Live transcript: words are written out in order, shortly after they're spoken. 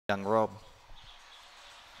Young Rob.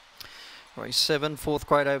 Race 7, 4th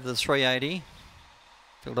grade over the 380.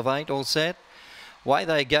 Field of 8, all set. Away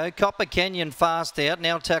they go. Copper Canyon fast out.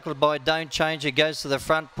 Now tackled by Don't Change. It goes to the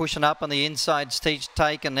front, pushing up on the inside. Stitch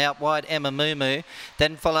taken out wide. Emma Moo.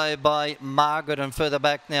 Then followed by Margaret, and further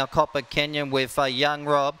back now Copper Canyon with Young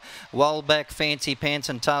Rob. Well back Fancy Pants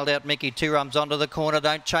and tailed out Mickey. 2 runs onto the corner.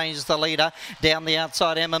 Don't Change the leader. Down the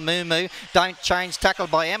outside Emma Moo. Don't Change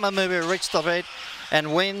tackled by Emma Moo. Reached the red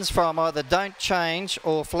and wins from either Don't Change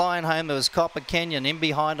or Flying Home. There was Copper Canyon. In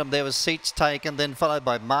behind them there was Seats Taken, then followed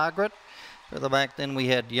by Margaret. Further back then we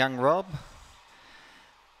had Young Rob,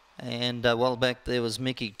 and well back there was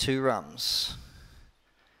Mickey. 2 runs.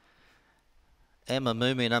 Emma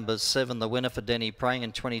Moo, number 7, the winner for Denny Prey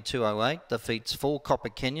in 22.08. Defeats 4 Copper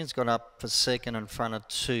Canyons, got up for second in front of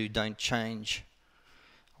 2 Don't Change.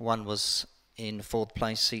 1 was in 4th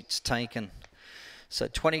place, Seats Taken. So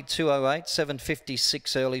 22.08,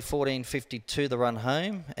 7.56 early, 14.52 the run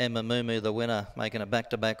home. Emma Moo, the winner, making a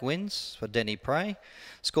back-to-back wins for Denny Prey.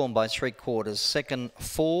 Scored by 3/4. Second,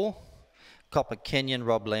 4, Copper Canyon,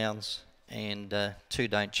 Rob Lowndes. And 2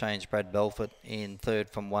 Don't Change, Brad Belfort. In third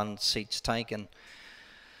from 1, Seats Taken.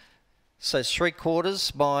 So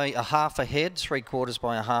 3/4 by a half ahead, 3/4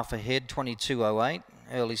 by a half ahead, 22.08.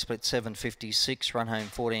 Early split 7.56, run home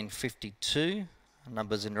 14.52.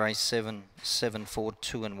 Numbers in race 7, 7, 4,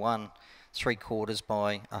 2 and 1. 3/4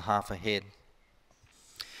 by a half ahead.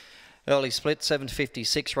 Early split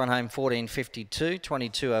 7.56, run home 14.52,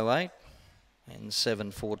 22.08. And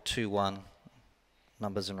 7, 4, 2, 1.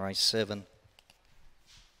 Numbers in race 7.